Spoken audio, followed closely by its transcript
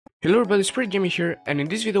Hello everybody, SpiritGaming here, and in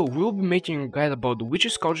this video we will be making a guide about the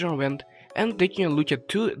Witch's Cauldron event and taking a look at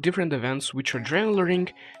two different events, which are Dragon Luring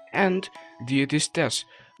and Deity Test.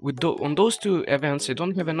 On those two events I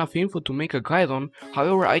don't have enough info to make a guide on,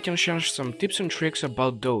 however I can share some tips and tricks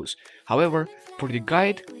about those. However, for the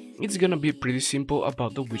guide, it's gonna be pretty simple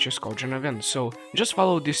about the Witch's Cauldron event, so just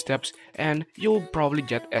follow these steps and you'll probably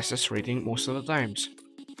get SS rating most of the times.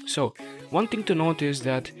 So, one thing to note is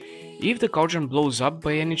that if the Cauldron blows up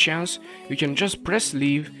by any chance, you can just press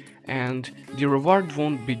leave and the reward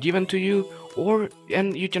won't be given to you,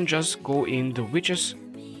 and you can just go in the Witch's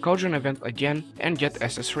Cauldron event again and get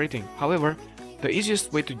SS rating. However, the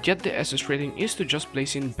easiest way to get the SS rating is to just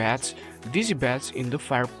place in bats, dizzy bats in the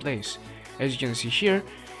fireplace. As you can see here,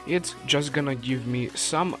 it's just gonna give me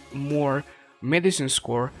some more medicine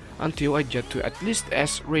score until I get to at least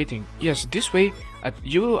S rating. Yes, this way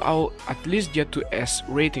I'll at least get to S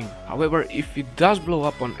rating. However, if it does blow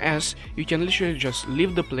up on S, you can literally just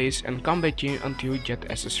leave the place and come back in until you get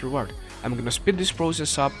SS reward. I'm gonna speed this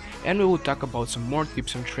process up and we will talk about some more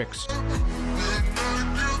tips and tricks.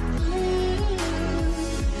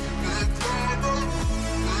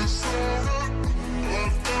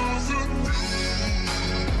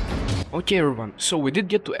 Okay everyone, so we did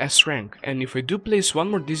get to S rank, and if I do place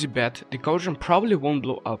one more dizzy bat, the Cauldron probably won't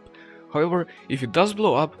blow up. However, if it does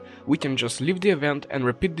blow up, we can just leave the event and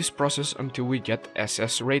repeat this process until we get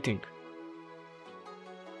SS rating.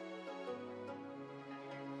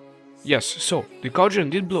 Yes, so the Cauldron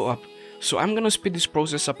did blow up, so I'm gonna speed this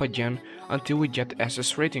process up again until we get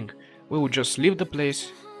SS rating. We will just leave the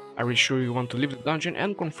place. Are you sure you want to leave the dungeon,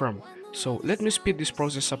 and confirm. So let me speed this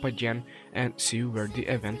process up again and see where the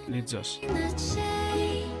event leads us.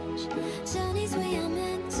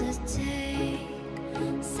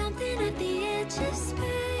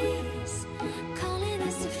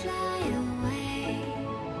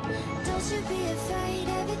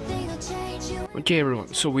 Okay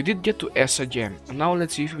everyone, so we did get to S again, and now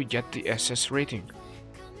let's see if we get the SS rating.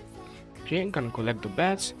 Okay, I'm gonna collect the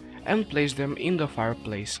bats and place them in the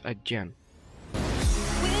fireplace again.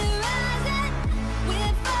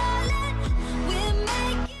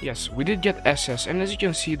 Yes, we did get SS, and as you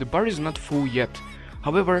can see the bar is not full yet.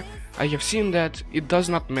 However, I have seen that it does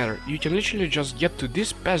not matter. You can literally just get to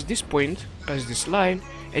past this point, past this line,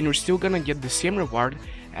 and you're still gonna get the same reward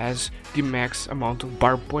as the max amount of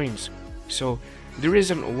bar points. So the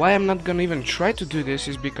reason why I'm not gonna even try to do this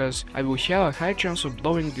is because I will have a high chance of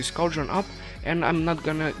blowing this Cauldron up and I'm not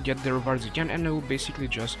gonna get the rewards again, and I will basically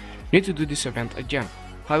just need to do this event again.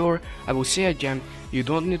 However, I will say again, you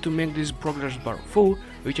don't need to make this progress bar full.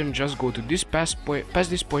 You can just go to this past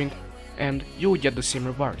this point and you will get the same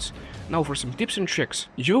rewards. Now for some tips and tricks.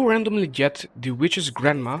 You randomly get the Witch's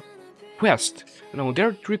Grandma quest. Now there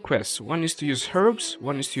are three quests. One is to use herbs,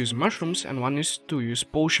 one is to use mushrooms, and one is to use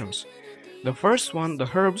potions. The first one, the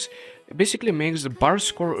herbs, basically makes the bar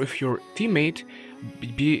score of your teammate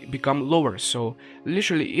become lower. So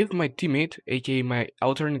literally if my teammate, aka my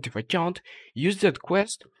alternative account, used that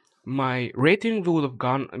quest, my rating would have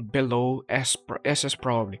gone below SS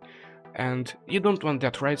probably, and you don't want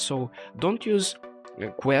that, right? So don't use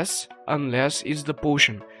quests unless it's the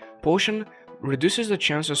potion. Potion reduces the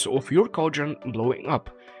chances of your Cauldron blowing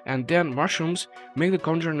up, and then mushrooms make the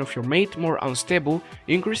Cauldron of your mate more unstable,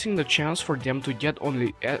 increasing the chance for them to get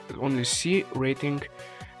only C rating.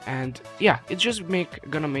 And yeah, it's just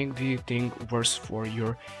gonna make the thing worse for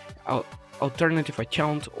your alternative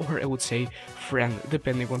account, or I would say friend,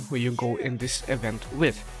 depending on who you go in this event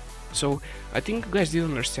with. So I think you guys did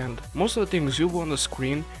understand most of the things you will on the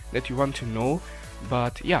screen that you want to know,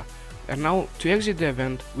 but yeah. And now to exit the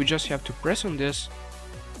event, we just have to press on this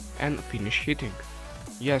and finish hitting.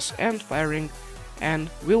 Yes, and firing, and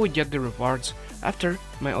we will get the rewards after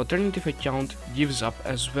my alternative account gives up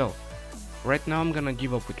as well. Right now I'm gonna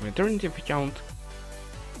give up with my alternative account,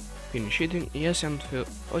 finish hitting, yes, and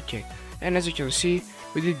okay. And as you can see,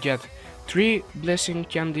 we did get 3 blessing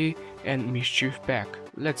candy and mischief pack.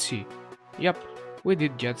 Let's see. Yep, we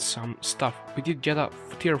did get some stuff. We did get a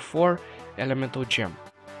tier 4 elemental gem.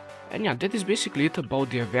 And yeah, that is basically it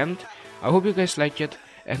about the event. I hope you guys like it.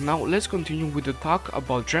 And now let's continue with the talk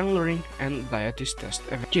about Dragon Luring and Deity Test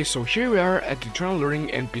event. Okay, so here we are at the Dragon Luring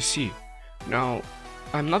NPC. Now,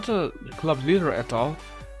 I'm not a club leader at all,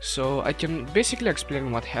 so I can basically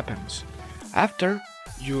explain what happens. After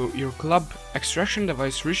your club extraction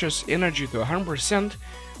device reaches energy to 100%,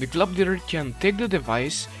 the club leader can take the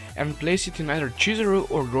device and place it in either Chizuru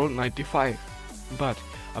or roll 95. But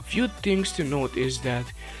a few things to note is that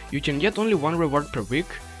you can get only one reward per week,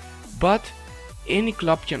 but any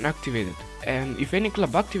club can activate it, and if any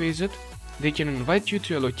club activates it, they can invite you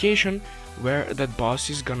to a location where that boss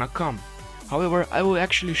is gonna come. However, I will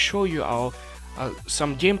actually show you all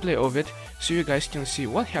some gameplay of it so you guys can see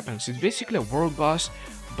what happens. It's basically a world boss,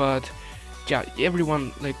 but yeah,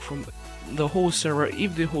 everyone, like from the whole server,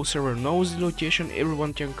 if the whole server knows the location,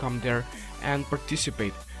 everyone can come there and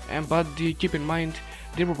participate. But keep in mind,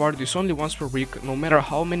 the reward is only once per week. No matter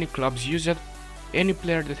how many clubs use it, any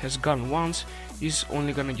player that has gone once is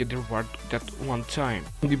only gonna get the reward that one time.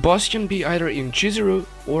 The boss can be either in Chizuru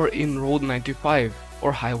or in Road 95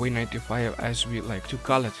 or Highway 95 as we like to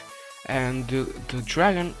call it. And the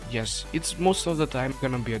dragon, yes, it's most of the time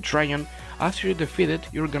gonna be a dragon. After you defeat it,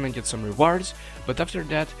 you're gonna get some rewards, but after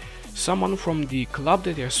that, someone from the club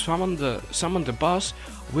that has summoned the boss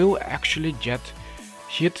will actually get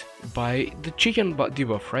hit by the chicken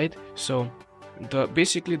debuff, right? So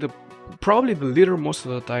probably the leader most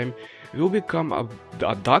of the time will become a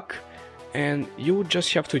duck, and you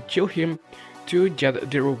just have to kill him to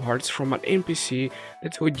get the rewards from an NPC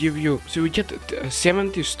that will give you. So you get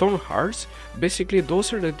 70 stone hearts. Basically,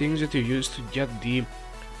 those are the things that you use to get the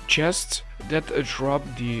chests that drop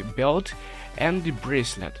the belt and the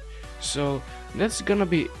bracelet. So that's gonna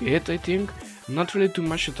be it, I think. Not really too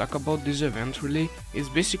much to talk about this event, really. It's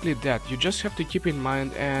basically that you just have to keep in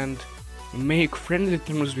mind and make friendly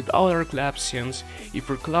terms with other clubs, since if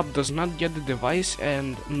your club does not get the device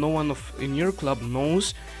and no one in your club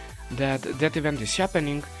knows that that event is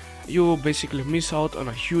happening, you will basically miss out on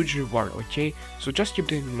a huge reward, okay? So just keep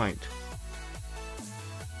that in mind.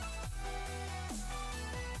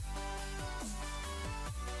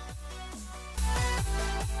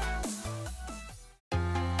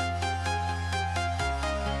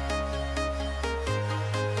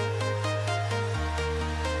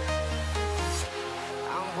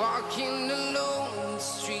 Walking alone, the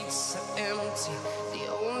streets are empty.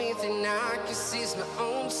 The only thing I can see is my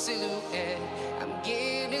own silhouette. I'm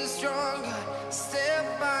getting stronger,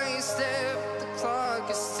 step by step. The clock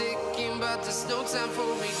is ticking, but there's no time for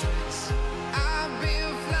regrets. I've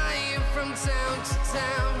been flying from town to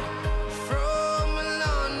town, from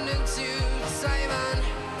London to Taiwan.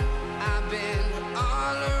 I've been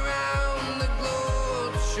all around the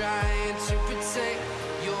globe trying to protect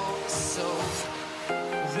your soul.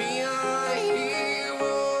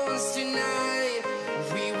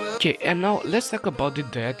 Okay, and now let's talk about the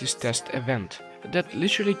Deity Test event that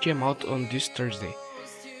literally came out on this Thursday.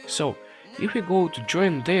 So, if we go to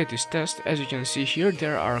join Deity Test, as you can see here,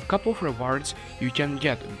 there are a couple of rewards you can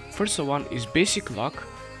get. First one is Basic Luck,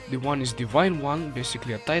 the one is Divine One,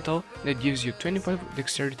 basically a title that gives you 25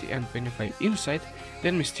 Dexterity and 25 Insight,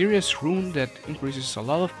 then Mysterious Rune that increases a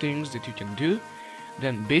lot of things that you can do,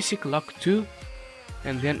 then Basic Luck 2,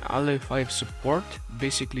 and then Ally 5 Support,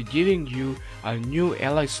 basically giving you a new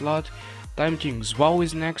ally slot. Time King's Vow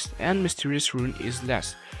is next, and Mysterious Rune is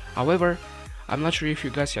last. However, I'm not sure if you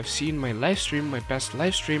guys have seen my past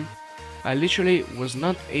live stream, I literally was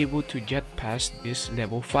not able to get past this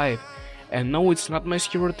level 5. And no, it's not my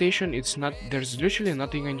skill rotation, there's literally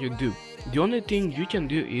nothing I can do. The only thing you can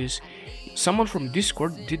do is, someone from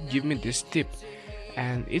Discord did give me this tip,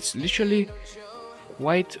 and it's literally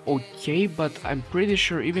quite okay, but I'm pretty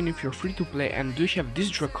sure even if you're free to play and do have this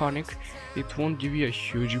draconic, it won't give you a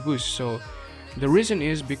huge boost. So the reason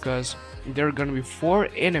is because there are gonna be 4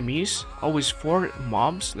 enemies, always 4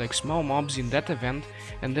 mobs, like small mobs in that event,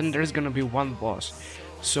 and then there's gonna be 1 boss.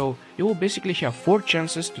 So you will basically have 4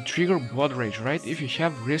 chances to trigger Blood Rage, right, if you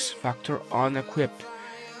have risk factor unequipped.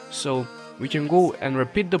 So we can go and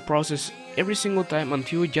repeat the process every single time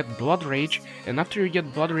until you get Blood Rage, and after you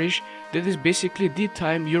get Blood Rage, that is basically the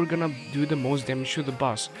time you're gonna do the most damage to the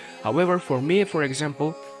boss. However, for me, for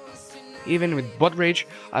example, even with Blood Rage,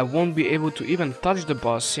 I won't be able to even touch the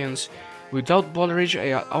boss, since without Blood Rage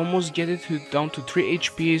I almost get it down to 3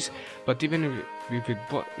 HPs, but even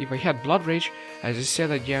if I had Blood Rage, as I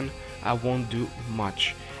said again, I won't do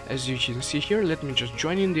much. As you can see here, let me just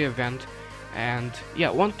join in the event. And yeah,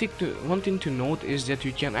 one thing to note is that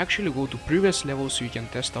you can actually go to previous levels so you can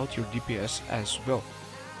test out your DPS as well.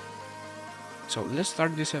 So let's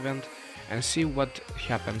start this event and see what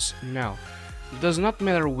happens now. It does not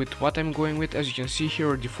matter with what I'm going with, as you can see here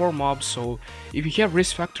are the 4 mobs, so if you have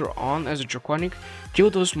risk factor on as a draconic, kill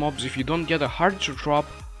those mobs. If you don't get a hard drop,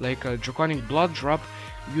 like a draconic blood drop,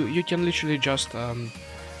 you can literally just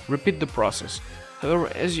repeat the process. However,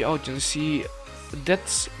 as you all can see,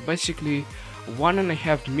 that's basically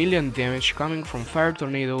 1.5 million damage coming from Fire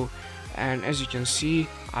Tornado, and as you can see,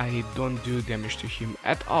 I don't do damage to him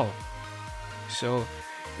at all. So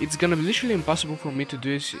it's gonna be literally impossible for me to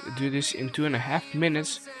do this in 2.5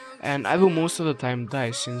 minutes, and I will most of the time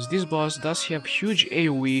die, since this boss does have huge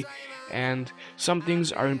AoE and some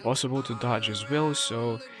things are impossible to dodge as well.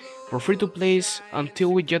 So for free to plays,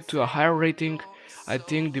 until we get to a higher rating, I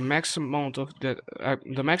think the max amount of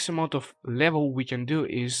level we can do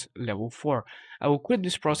is level 4. I will quit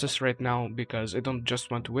this process right now because I don't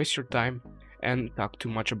just want to waste your time and talk too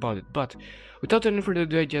much about it. But without any further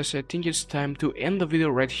ado, I think it's time to end the video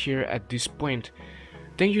right here at this point.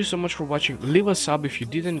 Thank you so much for watching. Leave a sub if you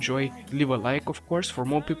did enjoy, leave a like of course for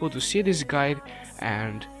more people to see this guide,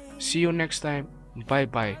 and see you next time. Bye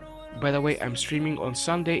bye. By the way, I'm streaming on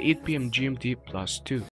Sunday 8 PM GMT +2.